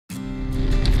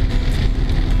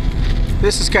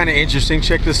This is kind of interesting.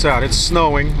 Check this out. It's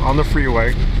snowing on the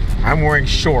freeway. I'm wearing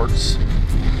shorts.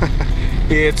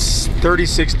 It's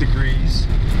 36 degrees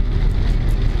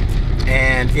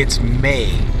and it's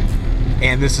May,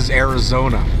 and this is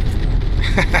Arizona.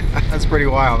 That's pretty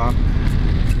wild, huh?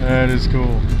 That is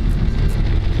cool.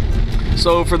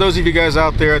 So for those of you guys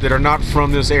out there that are not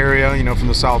from this area, you know, from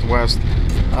the Southwest,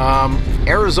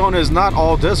 Arizona is not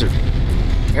all desert.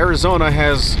 Arizona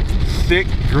has thick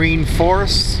green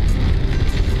forests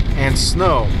and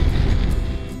snow.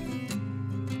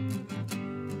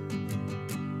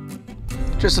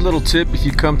 Just a little tip, if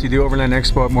you come to the Overland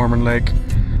Expo at Mormon Lake,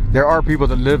 there are people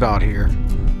that live out here.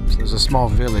 So there's a small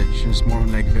village, it's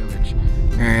Mormon Lake Village.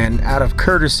 And out of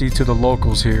courtesy to the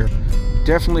locals here,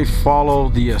 definitely follow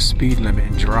the speed limit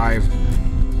and drive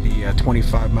the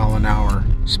 25 mile an hour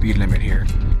speed limit here.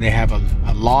 They have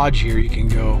a lodge here you can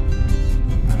go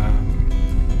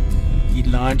eat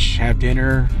lunch, have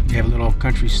dinner. They have a little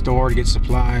country store to get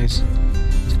supplies.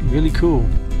 It's really cool.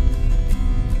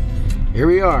 Here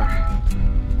we are,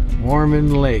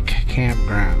 Mormon Lake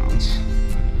Campgrounds.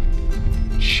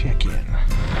 Check in.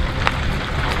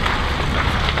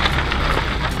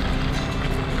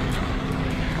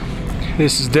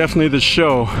 This is definitely the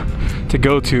show to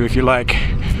go to if you like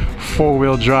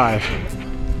four-wheel drive.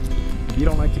 If you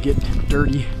don't like to get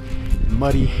dirty,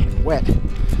 muddy, and wet,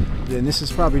 then this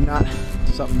is probably not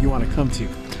something you want to come to.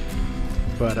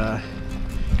 But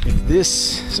if this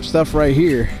stuff right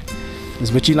here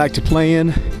is what you like to play in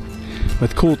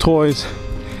with cool toys,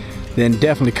 then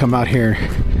definitely come out here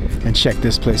and check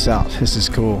this place out. This is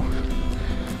cool.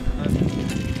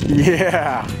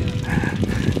 Yeah.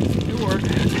 Good work.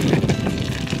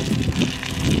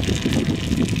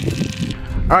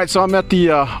 All right, so I'm at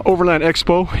the Overland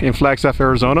Expo in Flagstaff,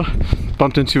 Arizona.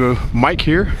 Bumped into Mike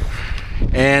here,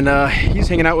 and he's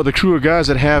hanging out with a crew of guys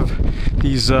that have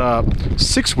these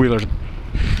six-wheelers,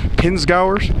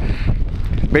 pinzgauers.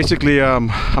 Basically, I'm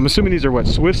assuming these are what,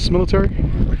 Swiss military?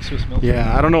 Swiss military.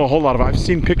 Yeah, I don't know a whole lot of them. I've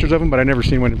seen pictures of them, but I've never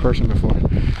seen one in person before.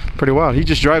 Pretty wild. He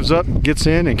just drives up, gets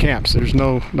in, and camps. There's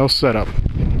no setup.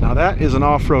 Now that is an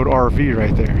off-road RV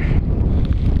right there.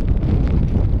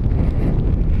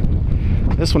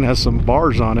 This one has some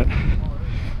bars on it,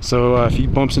 so if he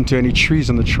bumps into any trees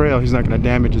on the trail, he's not going to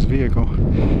damage his vehicle.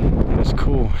 That's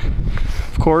cool.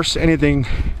 Of course, anything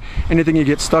you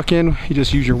get stuck in, you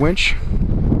just use your winch.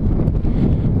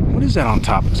 What is that on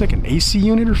top? It's like an AC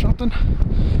unit or something.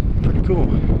 Pretty cool.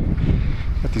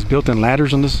 Got these built-in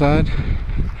ladders on the side.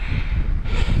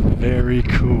 Very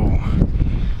cool.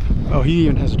 Oh, he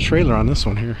even has a trailer on this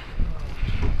one here.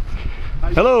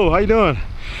 Hello, how you doing?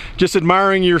 Just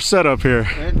admiring your setup here.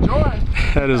 Enjoy.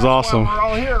 That is awesome. We're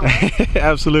all here, right?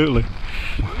 Absolutely.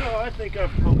 You know, I think I'm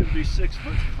probably be 6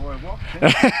 foot before I walk.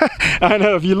 I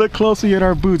know. If you look closely at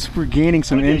our boots, we're gaining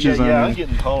some inches on I'm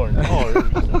getting taller and taller.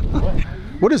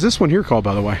 What is this one here called,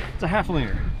 by the way? It's a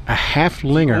halflinger. A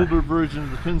halflinger. Older version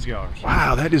of the pinzgauers.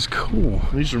 Wow, that is cool.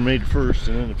 These were made first,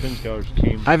 and then the pinzgauers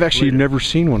came. I've actually later. never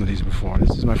seen one of these before.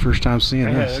 This is my first time seeing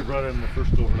this. Yeah, they brought it in the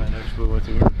first Overland Expo. We were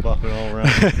bopping all around.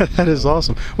 That is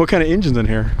awesome. What kind of engine's in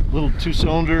here? Little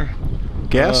 2-cylinder.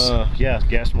 Gas? Yeah,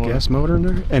 gas motor. Gas motor in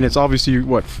there? And it's obviously,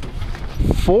 what,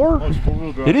 4? Oh, it's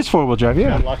 4-wheel drive. It is 4-wheel drive, yeah.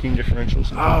 Got locking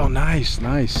differentials. Oh, nice.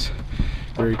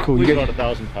 Very cool. Weighs about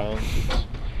 1,000 pounds.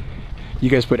 You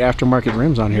guys put aftermarket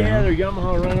rims on here, yeah, huh? they're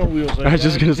Yamaha Rhino wheels. I was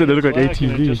just going to say, they look like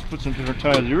ATVs. Just put some different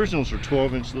tires. The originals were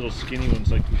 12-inch little skinny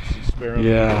ones, like spare on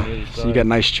yeah, the other side. So you got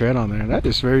nice tread on there. That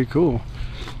is very cool.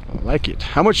 I like it.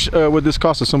 How much would this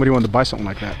cost if somebody wanted to buy something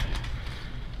like that?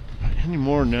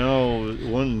 Anymore now,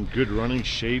 one good running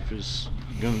shape is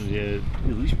going to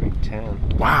at least be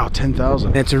 10. Wow,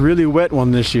 10,000. It's a really wet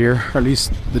one this year, or at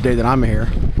least the day that I'm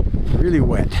here. Really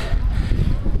wet.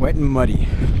 Wet and muddy.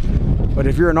 But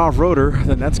if you're an off-roader,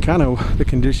 then that's kind of the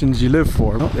conditions you live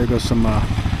for. Oh, there goes some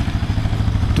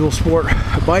dual sport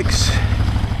bikes.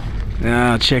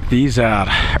 Now check these out.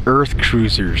 Earth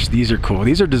cruisers. These are cool.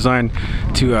 These are designed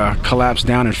to collapse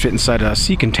down and fit inside a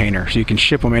sea container, so you can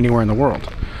ship them anywhere in the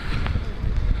world.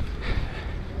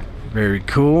 Very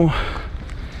cool.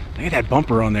 Look at that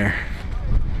bumper on there.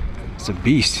 It's a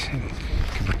beast. It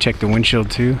can protect the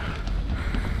windshield too.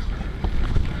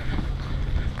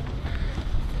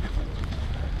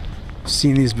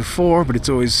 Seen these before, but it's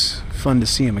always fun to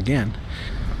see them again.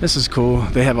 This is cool.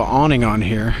 They have an awning on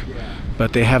here,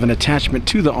 but they have an attachment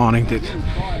to the awning that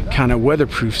kind of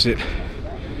weatherproofs it,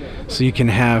 so you can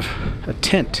have a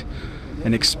tent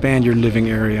and expand your living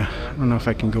area. I don't know if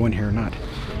I can go in here or not.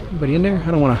 Anybody in there?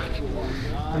 I don't want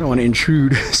to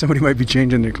intrude. Somebody might be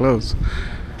changing their clothes.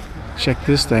 Check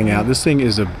this thing out. This thing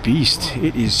is a beast.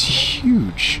 It is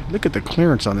huge. Look at the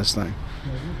clearance on this thing.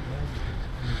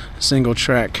 Single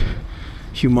track,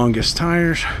 humongous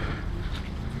tires.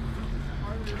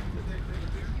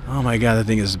 Oh my God, that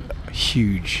thing is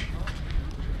huge.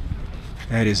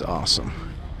 That is awesome.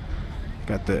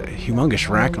 Got the humongous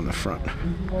rack on the front.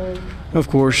 Of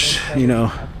course, you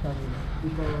know,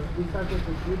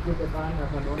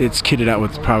 it's kitted out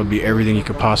with probably everything you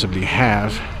could possibly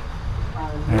have.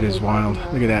 That is wild.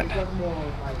 Look at that.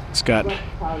 It's got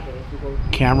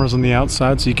cameras on the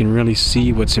outside so you can really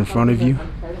see what's in front of you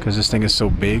because this thing is so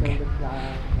big.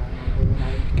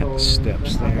 Got the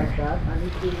steps there.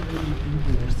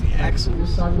 There's the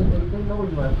axles.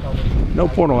 No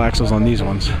portal axles on these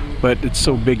ones, but it's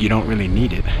so big you don't really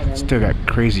need it. It's still got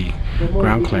crazy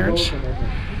ground clearance.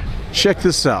 Check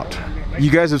this out.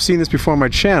 You guys have seen this before on my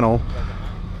channel.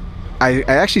 I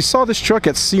actually saw this truck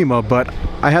at SEMA, but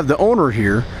I have the owner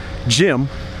here, Jim,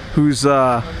 who's he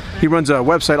runs a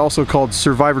website also called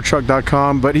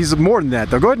survivortruck.com, but he's more than that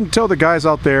though. Go ahead and tell the guys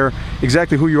out there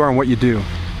exactly who you are and what you do.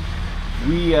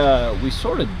 We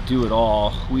sort of do it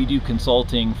all. We do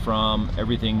consulting from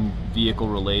everything vehicle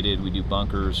related. We do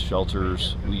bunkers,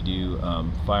 shelters, we do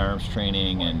firearms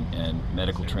training and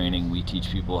medical training. We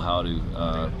teach people how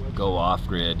to go off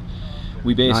grid.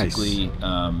 We basically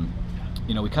nice.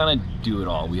 You know, we kind of do it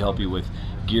all. We help you with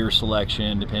gear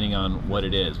selection depending on what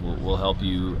it is. We'll help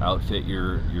you outfit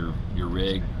your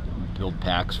rig, build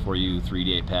packs for you,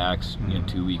 3-day packs, you know,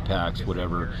 2-week packs,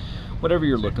 whatever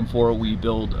you're looking for. We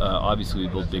build obviously we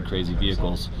build big crazy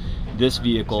vehicles. This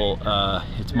vehicle,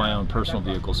 it's my own personal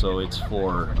vehicle, so it's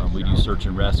for we do search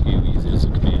and rescue. We use it as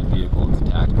a command vehicle. It's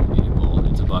a tactical vehicle.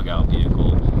 It's a bug out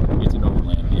vehicle. It's an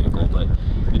overland vehicle. But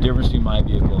the difference between my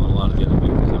vehicle and a lot of the other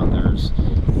vehicles out there is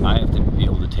I have to be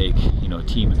able to take, you know, a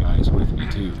team of guys with me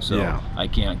too. So yeah. I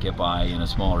can't get by in a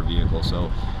smaller vehicle.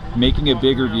 So making a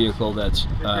bigger vehicle that's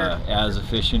as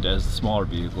efficient as the smaller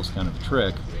vehicle is kind of a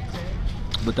trick.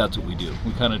 But that's what we do.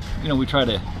 We kind of, you know, we try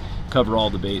to cover all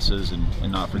the bases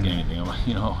and not forget anything.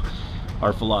 You know,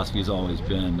 our philosophy has always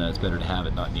been it's better to have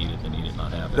it, not need it, than need it,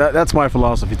 not have it. That's my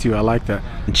philosophy too. I like that.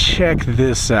 Check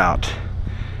this out.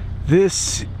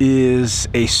 This is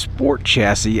a sport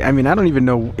chassis. I mean, I don't even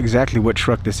know exactly what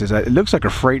truck this is. It looks like a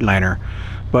Freightliner,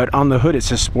 but on the hood it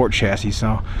says sport chassis,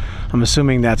 so I'm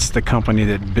assuming that's the company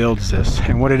that builds this.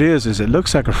 And what it is it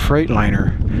looks like a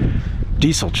Freightliner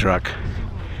diesel truck.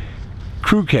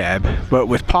 Crew cab, but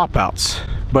with pop-outs,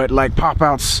 but like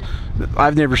pop-outs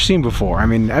I've never seen before. I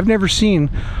mean, I've never seen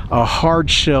a hard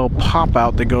shell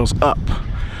pop-out that goes up.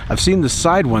 I've seen the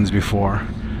side ones before,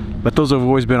 but those have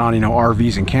always been on, you know,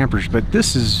 RVs and campers. But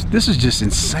this is just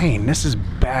insane. This is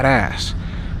badass.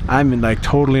 I'm like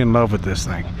totally in love with this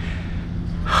thing.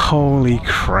 Holy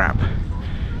crap.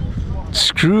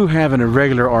 Screw having a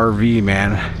regular RV,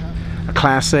 man. A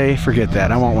Class A, forget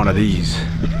that. I want one of these.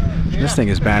 This thing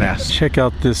is badass. Check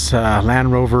out this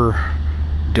Land Rover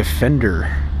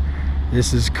Defender.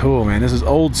 This is cool, man. This is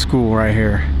old school right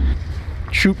here.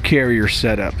 Troop carrier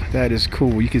setup. That is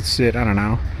cool. You could sit, I don't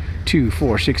know, 2,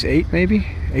 4, 6, 8 maybe?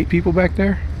 8 people back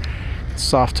there.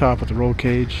 Soft top with the roll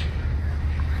cage.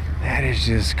 That is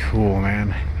just cool,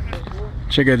 man.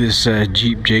 Check out this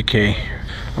Jeep JK.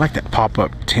 I like that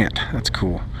pop-up tent. That's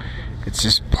cool. It's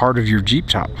just part of your Jeep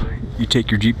top. You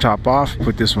take your Jeep top off,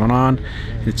 put this one on.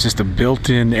 It's just a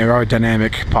built-in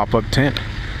aerodynamic pop-up tent.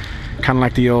 Kind of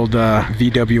like the old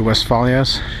VW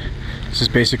Westphalias. This is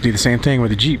basically the same thing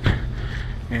with a Jeep.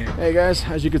 Hey guys,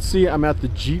 as you can see, I'm at the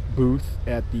Jeep booth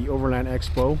at the Overland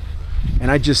Expo.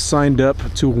 And I just signed up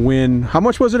to win, how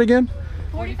much was it again?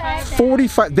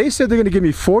 $45,000. They said they're going to give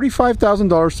me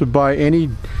 $45,000 to buy any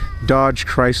Dodge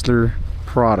Chrysler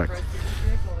product.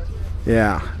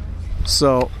 Yeah.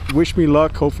 So wish me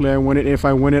luck. Hopefully I win it. If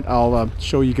I win it, I'll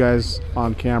show you guys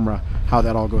on camera how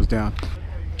that all goes down.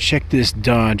 Check this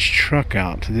Dodge truck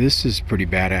out. This is pretty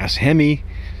badass. Hemi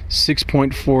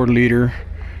 6.4 liter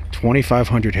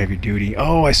 2500 heavy duty.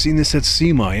 Oh, I seen this at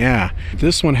SEMA. Yeah,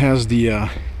 this one has the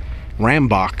Ram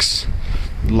box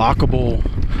lockable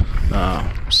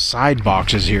side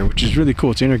boxes here, which is really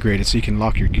cool. It's integrated so you can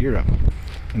lock your gear up.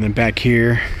 And then back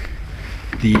here,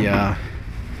 the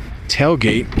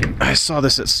tailgate, I saw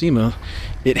this at SEMA.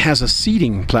 It has a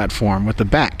seating platform with the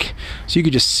back, so you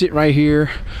could just sit right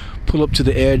here, pull up to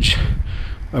the edge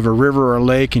of a river or a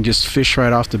lake and just fish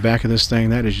right off the back of this thing.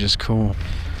 That is just cool.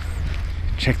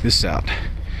 Check this out.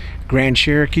 Grand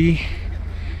Cherokee.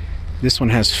 This one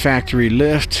has factory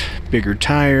lift, bigger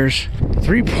tires,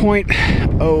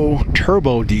 3.0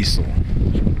 turbo diesel.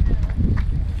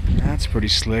 That's pretty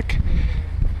slick.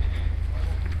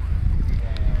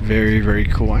 Very, very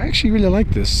cool. I actually really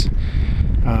like this.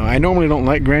 I normally don't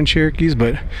like Grand Cherokees,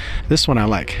 but this one I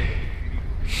like.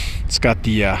 It's got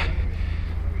the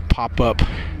pop-up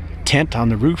tent on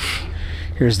the roof.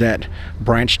 Here's that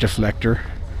branch deflector.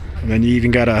 And then you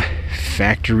even got a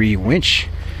factory winch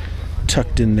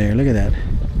tucked in there. Look at that.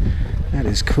 That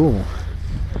is cool.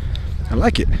 I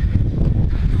like it.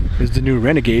 This is the new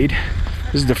Renegade.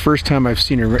 This is the first time I've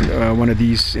seen one of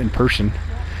these in person.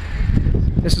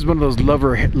 This is one of those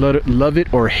love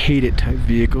it or hate it type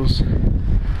vehicles.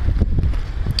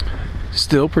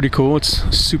 Still pretty cool.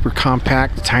 It's super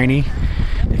compact, tiny.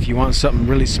 If you want something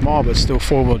really small but still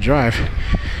four-wheel drive,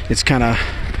 it's kind of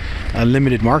a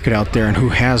limited market out there and who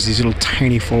has these little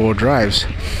tiny four-wheel drives.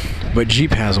 But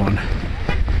Jeep has one.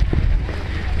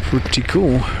 Pretty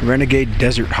cool. Renegade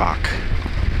Desert Hawk.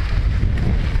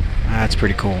 That's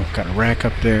pretty cool. Got a rack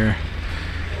up there.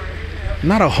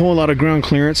 Not a whole lot of ground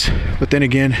clearance, but then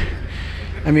again,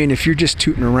 I mean, if you're just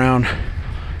tooting around,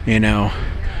 you know,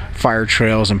 fire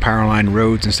trails and power line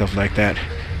roads and stuff like that,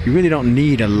 you really don't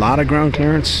need a lot of ground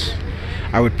clearance.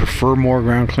 I would prefer more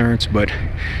ground clearance, but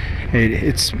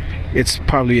it's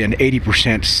probably an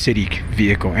 80% city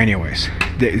vehicle anyways.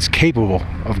 It's capable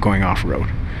of going off-road.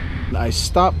 I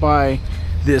stopped by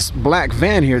this black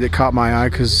van here that caught my eye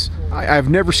because I've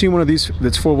never seen one of these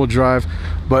that's four-wheel drive,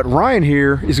 but Ryan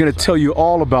here is going to tell you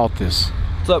all about this.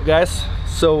 What's up, guys?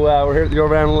 So we're here at the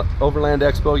Overland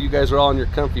Expo. You guys are all in your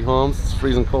comfy homes. It's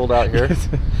freezing cold out here.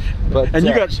 But and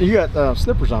you got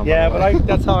slippers on. Yeah, but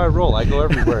that's how I roll. I go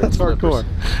everywhere. That's hardcore.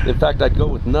 In fact, I go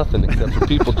with nothing except for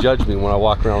people judge me when I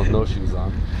walk around with no shoes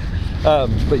on.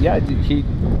 But yeah,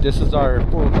 this is our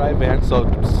four-wheel drive van, so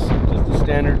it's just the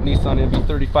standard Nissan NV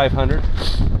 3500.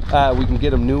 We can get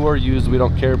them new or used, we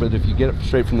don't care, but if you get it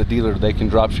straight from the dealer, they can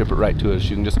drop ship it right to us.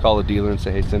 You can just call the dealer and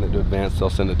say, hey, send it to Advance. They'll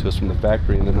send it to us from the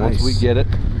factory, and then once we get it,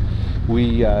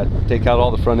 we take out all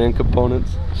the front end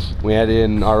components. We add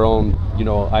in our own, you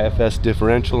know, IFS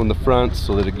differential in the front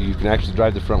so that you can actually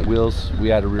drive the front wheels.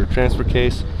 We add a rear transfer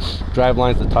case, drive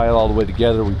lines that tie it all the way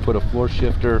together. We put a floor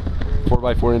shifter,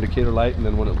 4x4 indicator light, and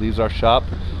then when it leaves our shop,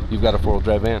 you've got a four-wheel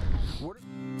drive van.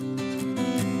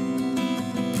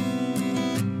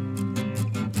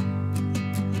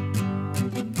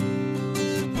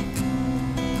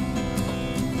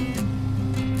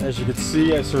 As you can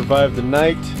see, I survived the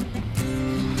night,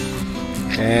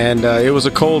 and it was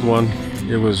a cold one.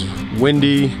 It was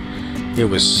windy, it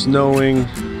was snowing,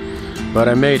 but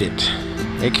I made it.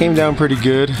 It came down pretty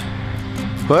good,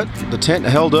 but the tent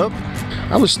held up.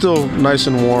 I was still nice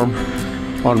and warm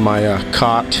on my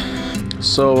cot,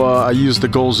 so I used the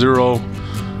Goal Zero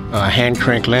hand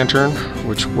crank lantern,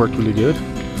 which worked really good.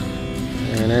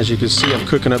 And as you can see, I'm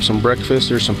cooking up some breakfast.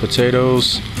 There's some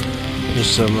potatoes. There's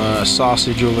some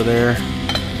sausage over there.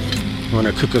 I'm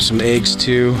gonna cook up some eggs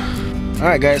too. All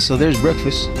right, guys, so there's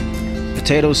breakfast.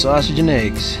 Potatoes, sausage, and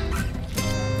eggs.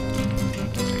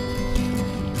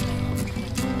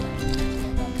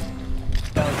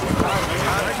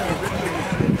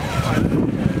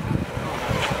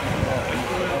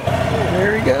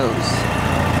 There he goes.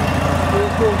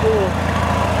 Cool.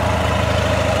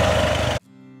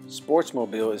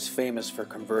 Sportsmobile is famous for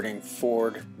converting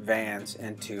Ford vans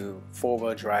into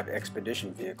four-wheel drive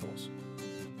expedition vehicles.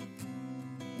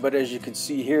 But as you can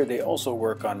see here, they also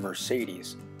work on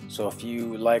Mercedes. So if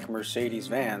you like Mercedes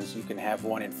vans, you can have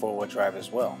one in four-wheel drive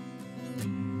as well.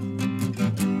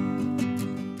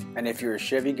 And if you're a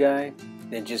Chevy guy,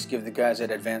 then just give the guys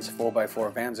at Advanced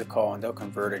 4x4 Vans a call and they'll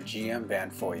convert a GM van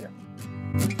for you.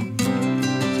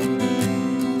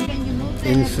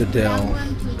 Infidel.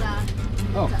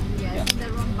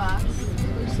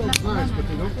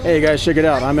 Hey guys, check it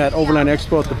out. I'm at Overland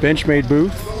Expo at the Benchmade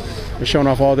booth. They're showing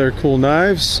off all their cool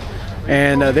knives,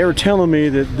 and they were telling me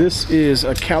that this is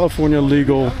a California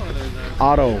legal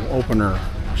auto opener.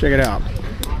 Check it out.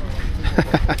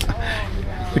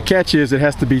 The catch is it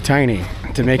has to be tiny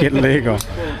to make it legal.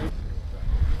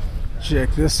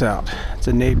 Check this out. It's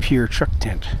a Napier truck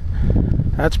tent.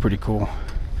 That's pretty cool.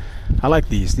 I like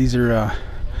these. These are a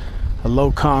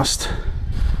low cost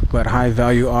but high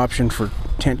value option for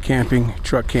tent camping,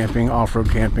 truck camping, off-road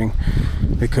camping,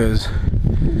 because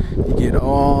you get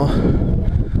all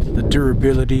the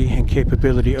durability and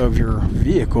capability of your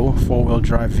vehicle, four-wheel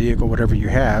drive vehicle, whatever you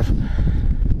have,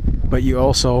 but you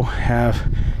also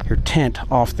have your tent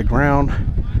off the ground,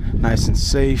 nice and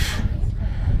safe.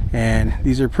 And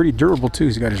these are pretty durable too.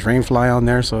 He's got his rain fly on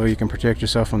there so you can protect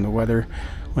yourself from the weather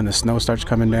when the snow starts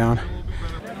coming down.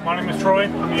 My name is Troy.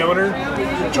 I'm the owner.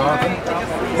 Jonathan.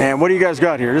 And what do you guys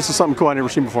got here? This is something cool I've never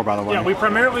seen before, by the way. Yeah, we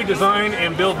primarily design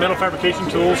and build metal fabrication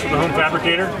tools for the home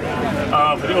fabricator.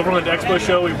 For the Overland Expo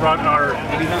show, we brought our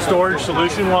storage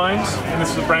solution lines, and this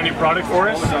is a brand new product for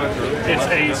us. It's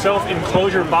a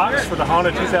self-enclosure box for the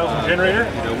Honda 2000 generator.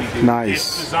 Nice.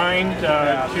 It's designed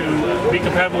to be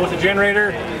compatible with the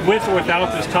generator, with or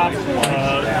without this top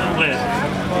lid.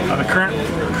 The current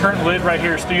lid right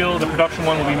here is steel. The production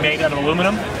one will be made out of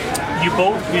aluminum. You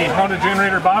bolt the Honda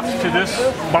generator box to this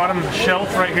bottom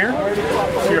shelf right here,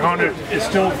 so your Honda is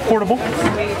still portable.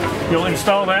 You'll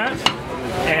install that,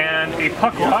 and a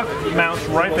puck lock mounts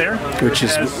right there, which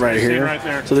is right here. Right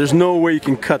there. So there's no way you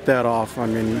can cut that off. I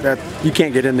mean, that you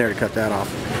can't get in there to cut that off.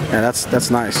 Yeah, that's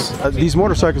nice. These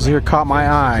motorcycles here caught my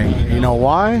eye. You know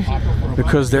why?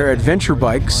 Because they're adventure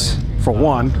bikes, for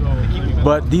one,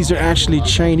 but these are actually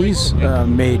Chinese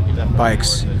made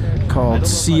bikes called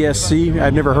CSC.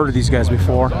 I've never heard of these guys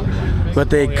before, but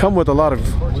they come with a lot of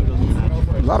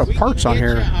parts on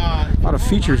here, a lot of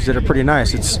features that are pretty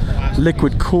nice. It's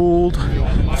liquid cooled,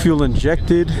 fuel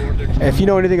injected. If you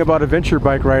know anything about adventure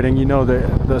bike riding, you know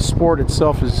that the sport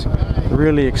itself is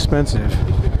really expensive.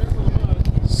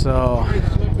 So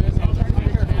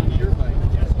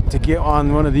to get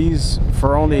on one of these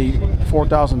for only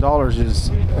 $4,000 is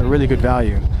a really good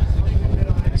value.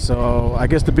 So I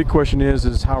guess the big question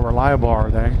is how reliable are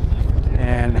they,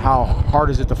 and how hard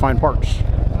is it to find parts?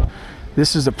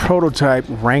 This is the prototype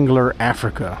Wrangler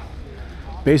Africa.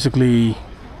 Basically,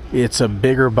 it's a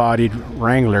bigger bodied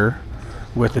Wrangler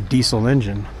with a diesel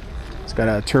engine. It's got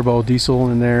a turbo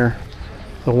diesel in there,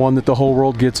 the one that the whole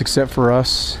world gets except for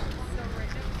us,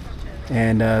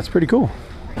 and it's pretty cool.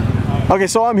 Okay,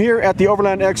 so I'm here at the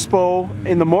Overland Expo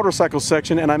in the motorcycle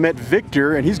section, and I met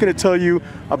Victor, and he's going to tell you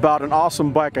about an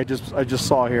awesome bike I just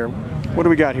saw here. What do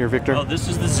we got here, Victor? Well, this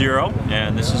is the Zero,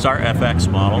 and this is our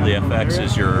FX model. The FX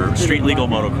is your street legal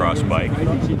motocross bike.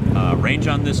 Range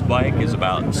on this bike is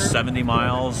about 70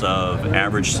 miles of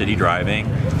average city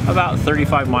driving, about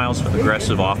 35 miles for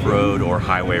aggressive off-road or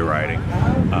highway riding.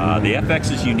 The FX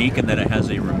is unique in that it has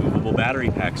a removable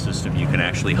battery pack system. You can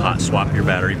actually hot swap your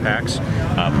battery packs,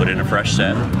 put in a fresh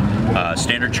set.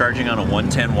 Standard charging on a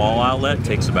 110 wall outlet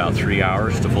takes about 3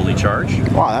 hours to fully charge.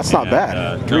 Wow, that's not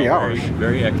bad. 3 hours.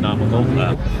 Very economical.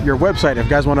 Your website, if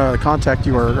guys want to contact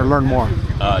you or learn more.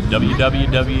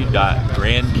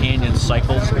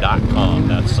 www.grandcanyoncycles.com.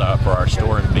 That's for our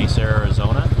store in Mesa,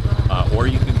 Arizona. Or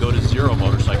you can go to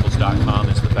zeromotorcycles.com.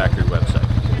 It's the factory website.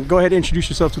 Go ahead and introduce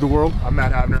yourself to the world. I'm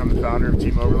Matt Havner. I'm the founder of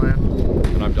Team Overland.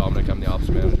 And I'm Dominic. I'm the ops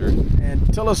manager.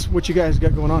 And tell us what you guys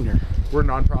got going on here. We're a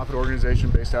nonprofit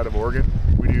organization based out of Oregon.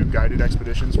 We do guided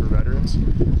expeditions for veterans.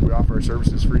 We offer our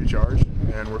services free of charge,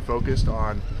 and we're focused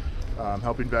on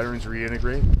helping veterans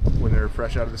reintegrate when they're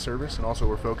fresh out of the service, and also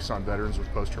we're focused on veterans with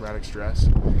post-traumatic stress.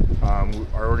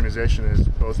 Our organization is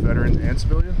both veteran and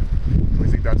civilian. We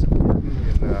think that's important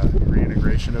in the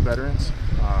reintegration of veterans.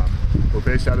 We're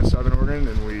based out of Southern Oregon,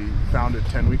 and we founded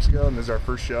 10 weeks ago, and this is our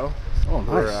first show. Oh,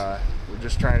 nice. We're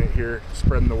just trying to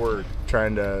spreading the word,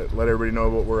 trying to let everybody know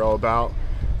what we're all about.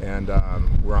 And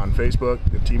we're on Facebook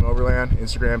at Team Overland,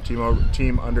 Instagram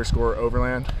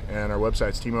team_Overland, and our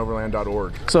website's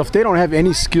teamoverland.org. So if they don't have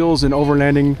any skills in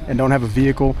overlanding and don't have a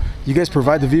vehicle, you guys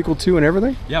provide the vehicle too and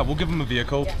everything? Yeah, we'll give them a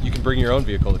vehicle. You can bring your own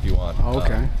vehicle if you want. Oh,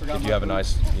 okay. If you have a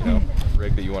nice,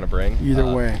 rig that you want to bring. Either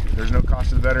way. There's no cost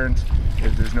to the veterans.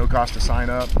 There's no cost to sign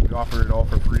up. We offer it all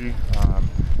for free.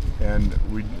 And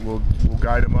we'll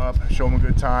guide them up, show them a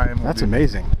good time. That's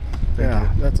amazing.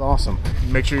 Yeah, that's awesome.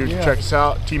 Make sure you check us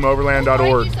out, teamoverland.org.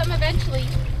 We'll find you some eventually.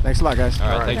 Thanks a lot, guys.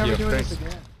 All right, thank you. Thanks.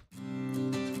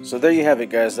 So there you have it,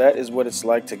 guys. That is what it's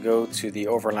like to go to the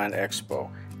Overland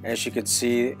Expo. As you can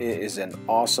see, it is an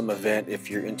awesome event if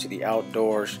you're into the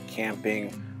outdoors,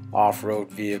 camping,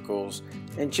 off-road vehicles,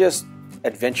 and just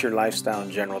adventure lifestyle in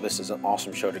general. This is an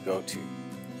awesome show to go to.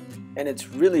 And it's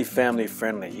really family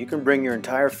friendly. You can bring your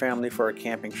entire family for a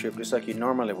camping trip just like you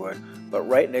normally would, but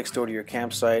right next door to your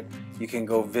campsite, you can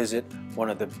go visit one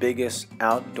of the biggest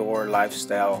outdoor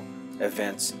lifestyle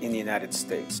events in the United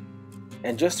States.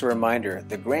 And just a reminder,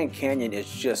 the Grand Canyon is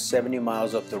just 70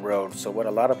 miles up the road, so what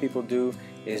a lot of people do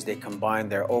is they combine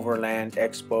their Overland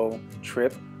Expo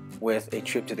trip with a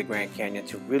trip to the Grand Canyon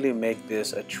to really make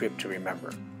this a trip to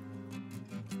remember.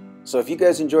 So if you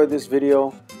guys enjoyed this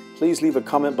video, please leave a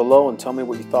comment below and tell me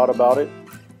what you thought about it.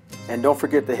 And don't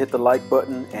forget to hit the like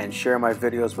button and share my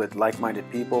videos with like-minded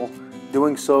people.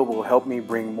 Doing so will help me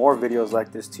bring more videos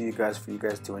like this to you guys for you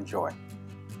guys to enjoy.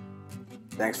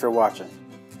 Thanks for watching.